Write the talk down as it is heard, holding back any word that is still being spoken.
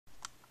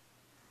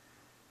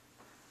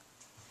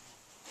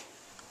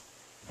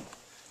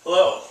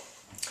Hello.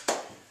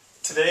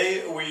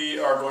 Today we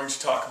are going to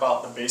talk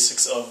about the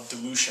basics of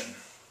dilution.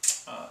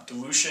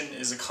 Dilution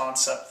is a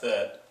concept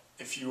that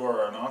if you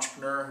are an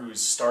entrepreneur who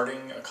is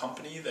starting a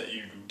company that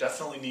you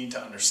definitely need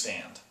to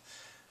understand.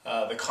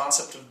 The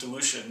concept of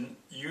dilution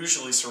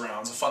usually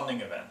surrounds a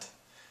funding event.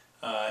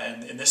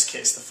 And in this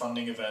case the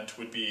funding event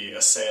would be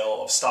a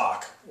sale of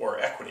stock or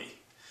equity.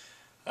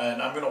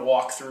 And I'm going to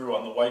walk through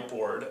on the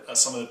whiteboard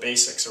some of the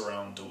basics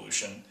around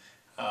dilution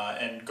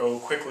and go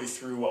quickly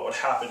through what would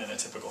happen in a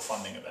typical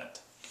funding event.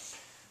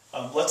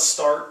 Let's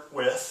start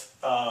with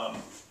a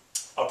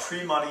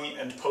pre-money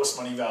and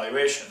post-money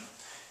valuation.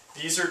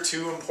 These are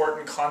two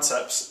important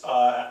concepts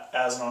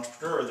as an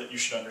entrepreneur that you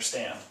should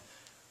understand.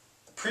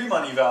 The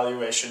pre-money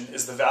valuation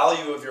is the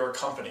value of your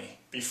company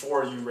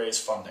before you raise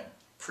funding,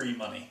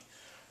 pre-money.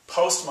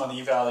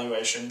 Post-money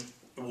valuation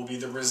will be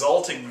the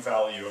resulting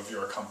value of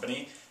your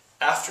company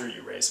after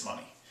you raise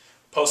money,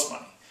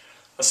 post-money.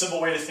 A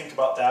simple way to think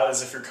about that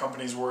is if your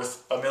company is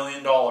worth $1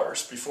 million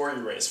before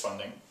you raise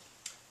funding,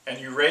 and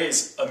you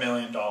raise $1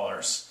 million,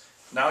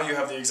 now you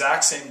have the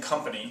exact same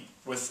company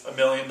with $1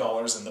 million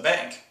in the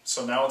bank.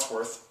 So now it's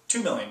worth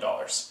 $2 million.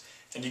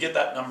 And you get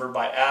that number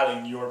by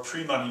adding your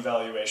pre-money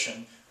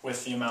valuation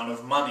with the amount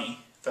of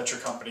money that your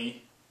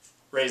company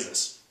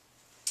raises.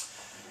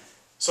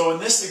 So in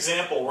this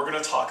example, we're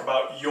going to talk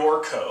about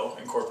your co.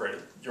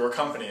 Incorporated, your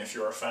company if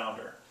you're a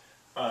founder.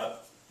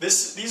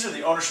 These are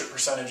the ownership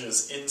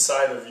percentages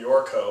inside of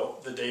your co.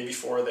 the day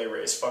before they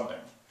raise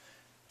funding.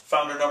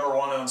 Founder number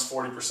 1 owns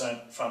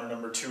 40%, founder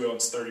number 2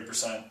 owns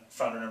 30%,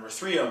 founder number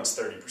 3 owns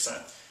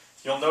 30%.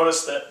 You'll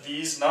notice that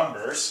these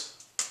numbers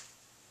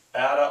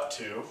add up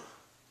to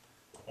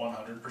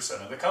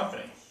 100% of the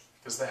company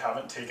because they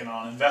haven't taken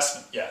on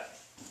investment yet.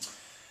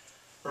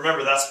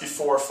 Remember, that's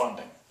before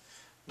funding.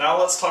 Now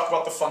let's talk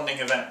about the funding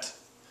event.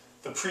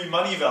 The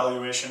pre-money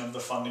valuation of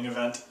the funding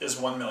event is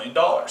 $1 million.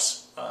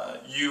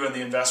 You and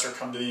the investor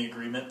come to the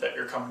agreement that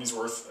your company's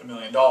worth $1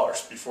 million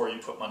before you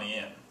put money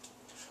in.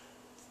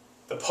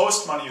 The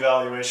post-money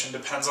valuation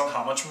depends on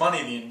how much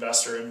money the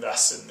investor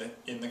invests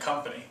in the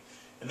company.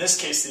 In this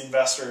case, the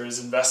investor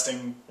is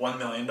investing $1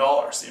 million.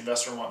 The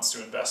investor wants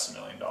to invest $1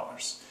 million.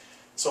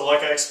 So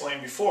like I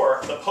explained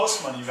before, the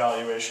post-money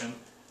valuation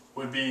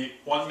would be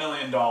 $1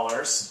 million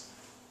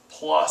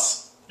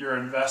plus your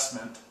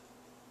investment,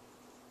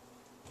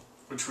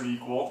 which would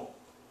equal,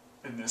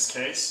 in this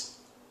case,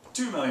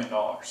 $2 million.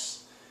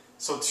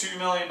 So $2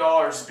 million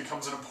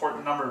becomes an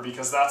important number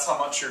because that's how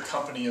much your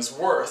company is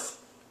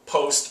worth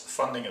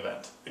post-funding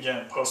event.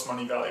 Again,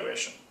 post-money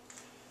valuation.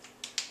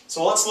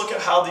 So let's look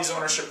at how these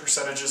ownership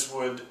percentages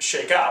would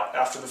shake out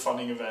after the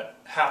funding event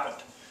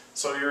happened.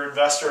 So your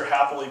investor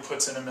happily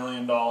puts in $1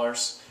 million.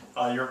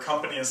 Your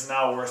company is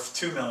now worth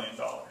 $2 million.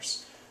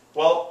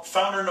 Well,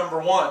 founder number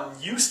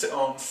 1 used to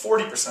own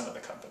 40% of the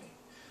company.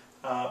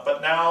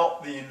 But now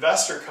the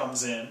investor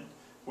comes in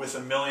with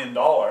 $1 million.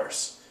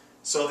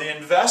 So the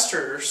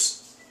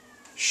investor's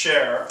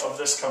share of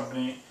this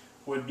company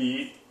would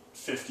be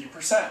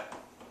 50%.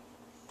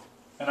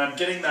 And I'm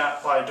getting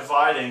that by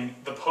dividing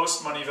the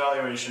post-money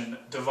valuation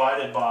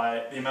divided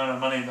by the amount of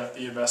money that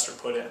the investor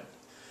put in.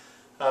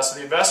 So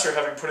the investor,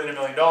 having put in $1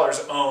 million,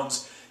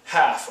 owns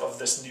half of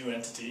this new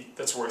entity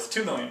that's worth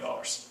 $2 million.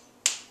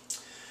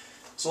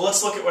 So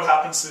let's look at what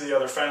happens to the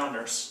other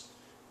founders.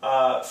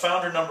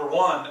 Founder number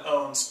 1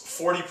 owns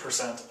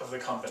 40% of the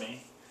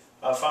company.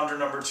 Founder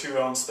number 2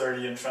 owns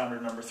 30%, and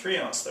founder number 3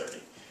 owns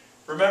 30%.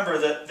 Remember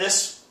that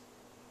this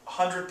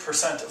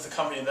 100% of the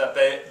company that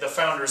the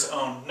founders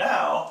own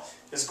now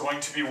is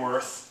going to be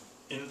worth,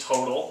 in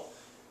total,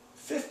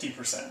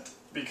 50%,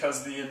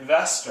 because the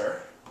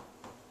investor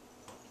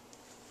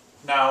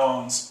now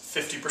owns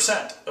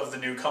 50% of the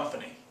new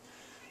company.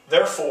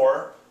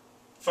 Therefore,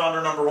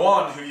 founder number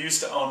 1, who used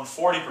to own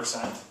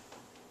 40%,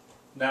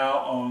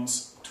 now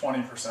owns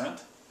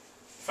 20%.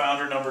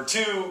 Founder number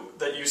 2,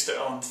 that used to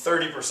own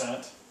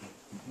 30%,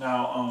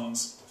 now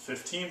owns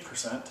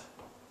 15%.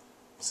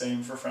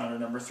 Same for founder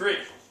number 3.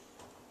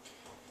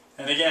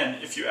 And again,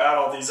 if you add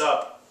all these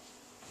up,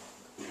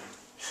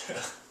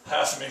 I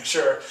have to make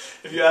sure,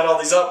 if you add all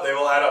these up, they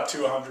will add up to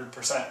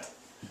 100%.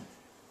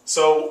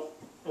 So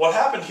what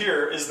happened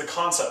here is the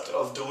concept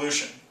of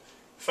dilution.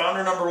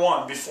 Founder number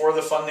 1, before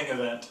the funding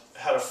event,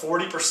 had a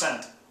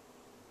 40%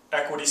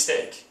 equity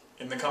stake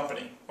in the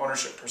company,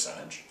 ownership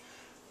percentage.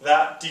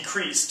 That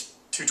decreased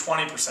to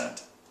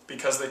 20%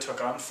 because they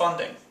took on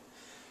funding.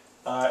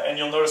 And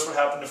you'll notice what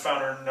happened to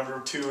founder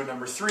number 2 and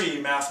number 3.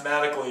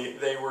 Mathematically,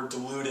 they were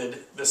diluted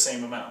the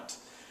same amount.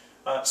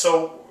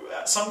 So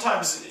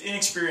sometimes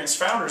inexperienced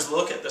founders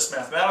look at this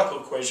mathematical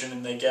equation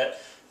and they get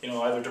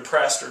either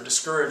depressed or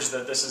discouraged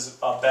that this is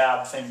a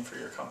bad thing for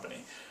your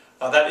company.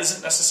 That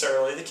isn't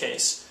necessarily the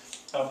case.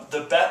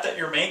 The bet that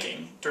you're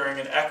making during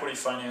an equity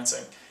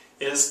financing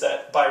is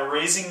that by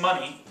raising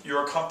money,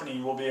 your company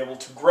will be able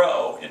to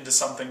grow into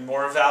something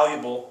more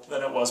valuable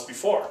than it was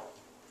before.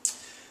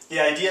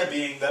 The idea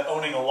being that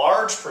owning a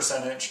large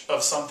percentage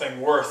of something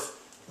worth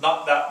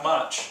not that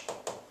much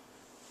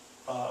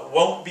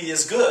won't be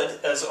as good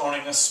as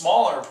owning a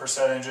smaller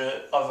percentage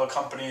of a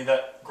company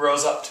that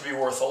grows up to be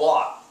worth a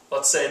lot.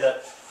 Let's say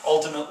that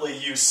ultimately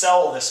you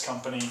sell this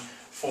company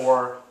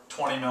for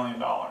 $20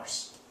 million.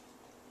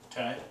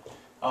 Okay?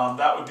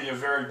 That would be a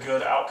very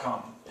good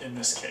outcome in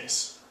this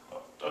case,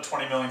 a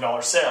 $20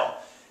 million sale.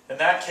 In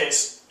that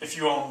case, if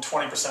you own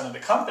 20% of the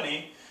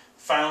company,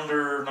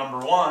 founder number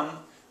one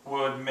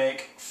would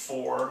make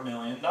 $4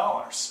 million.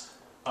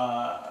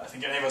 I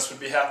think any of us would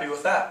be happy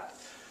with that.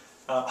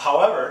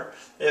 However,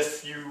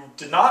 if you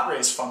did not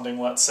raise funding,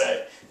 let's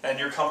say, and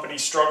your company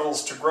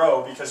struggles to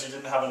grow because you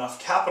didn't have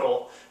enough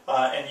capital,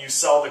 and you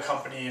sell the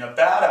company in a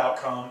bad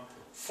outcome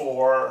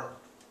for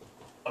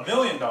 $1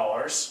 million,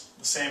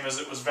 the same as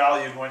it was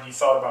valued when you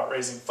thought about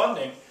raising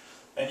funding,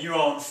 and you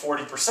own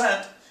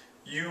 40%,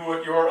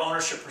 your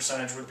ownership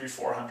percentage would be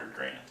 400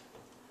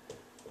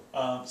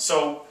 grand.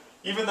 So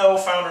even though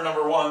founder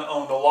number one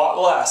owned a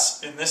lot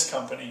less in this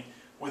company,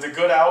 with a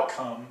good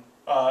outcome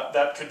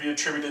that could be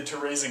attributed to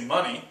raising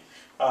money,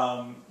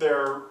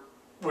 there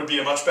would be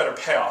a much better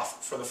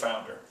payoff for the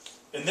founder.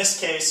 In this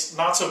case,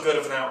 not so good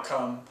of an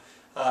outcome.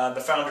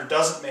 The founder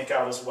doesn't make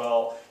out as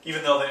well,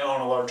 even though they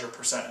own a larger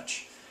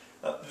percentage.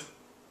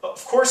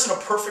 Of course, in a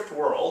perfect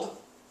world,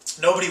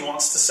 nobody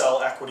wants to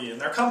sell equity in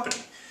their company.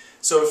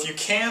 So if you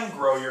can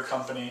grow your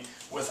company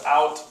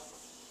without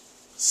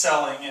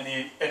selling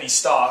any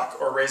stock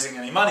or raising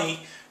any money,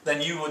 then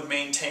you would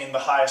maintain the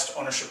highest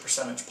ownership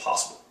percentage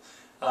possible.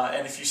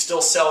 And if you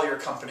still sell your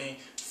company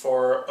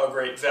for a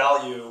great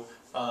value,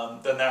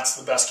 then that's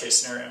the best case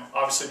scenario.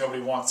 Obviously,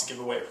 nobody wants to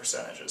give away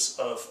percentages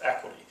of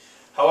equity.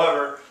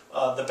 However,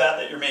 the bet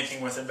that you're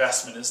making with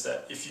investment is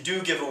that if you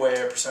do give away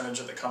a percentage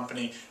of the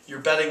company, you're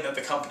betting that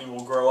the company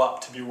will grow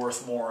up to be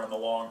worth more in the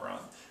long run.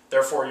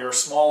 Therefore, your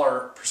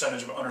smaller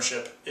percentage of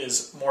ownership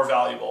is more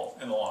valuable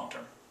in the long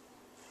term.